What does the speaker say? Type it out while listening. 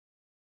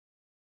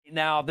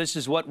Now, this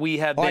is what we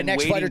have All been right,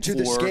 next waiting fighter to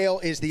the scale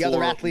is the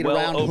other athlete well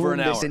around over whom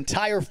an this hour.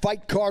 entire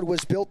fight card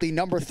was built, the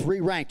number 3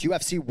 ranked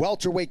UFC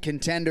welterweight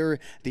contender,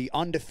 the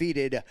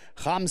undefeated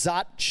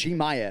Khamzat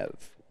Chimaev.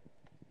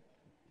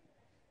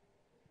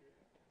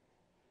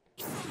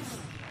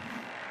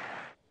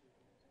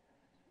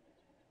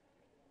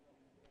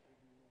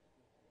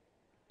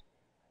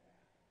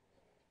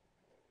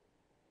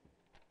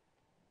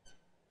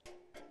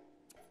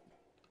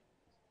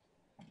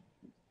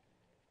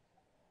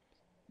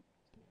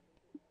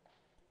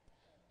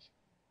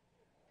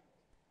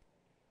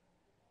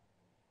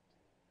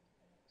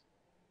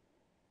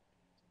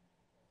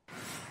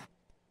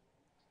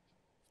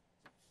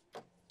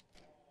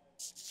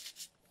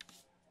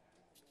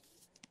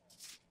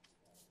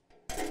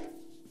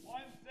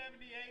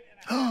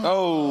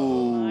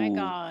 Oh my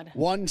God.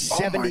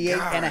 178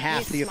 and a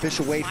half, the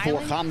official weight for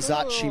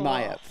Khamzat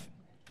Chimaev.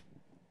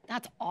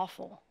 That's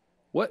awful.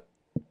 What?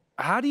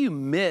 How do you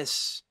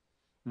miss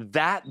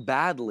that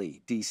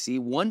badly, DC?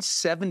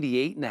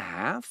 178 and a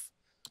half?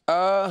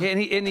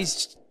 And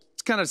he's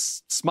kind of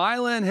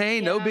smiling,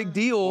 hey, no big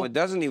deal. Well, it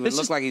doesn't even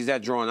look like he's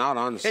that drawn out,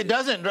 honestly. It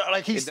doesn't look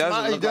like he's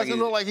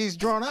look like he's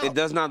drawn out. It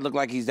does not look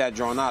like he's that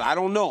drawn out. I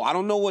don't know. I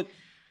don't know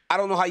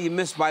how you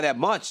missed by that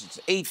much. It's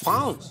 8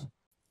 pounds.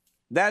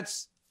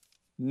 That's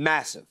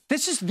massive.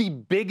 This is the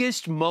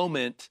biggest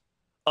moment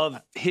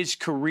of his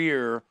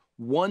career,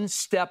 one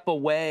step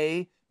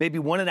away, maybe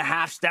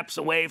 1.5 steps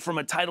away from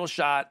a title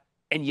shot,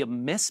 and you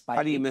miss by 8 pounds.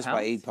 How do you miss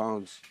by 8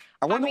 pounds?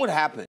 I wonder what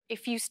happened.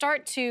 If you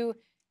start to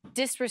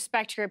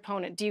disrespect your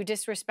opponent, do you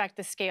disrespect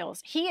the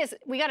scales?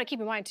 We got to keep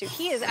in mind, too,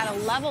 he is at a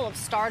level of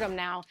stardom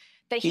now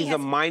that he's a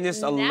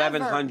minus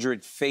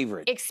 1,100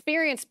 favorite.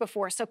 Experienced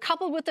before. So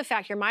coupled with the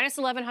fact you're minus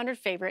 1,100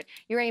 favorite,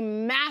 you're a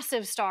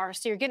massive star,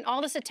 so you're getting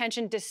all this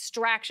attention,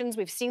 distractions.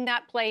 We've seen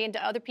that play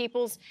into other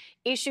people's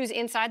issues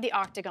inside the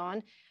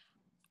octagon.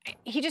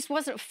 He just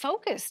wasn't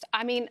focused.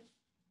 I mean,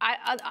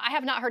 I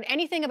have not heard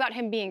anything about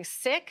him being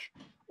sick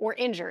or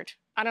injured.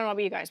 I don't know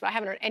about you guys, but I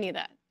haven't heard any of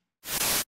that.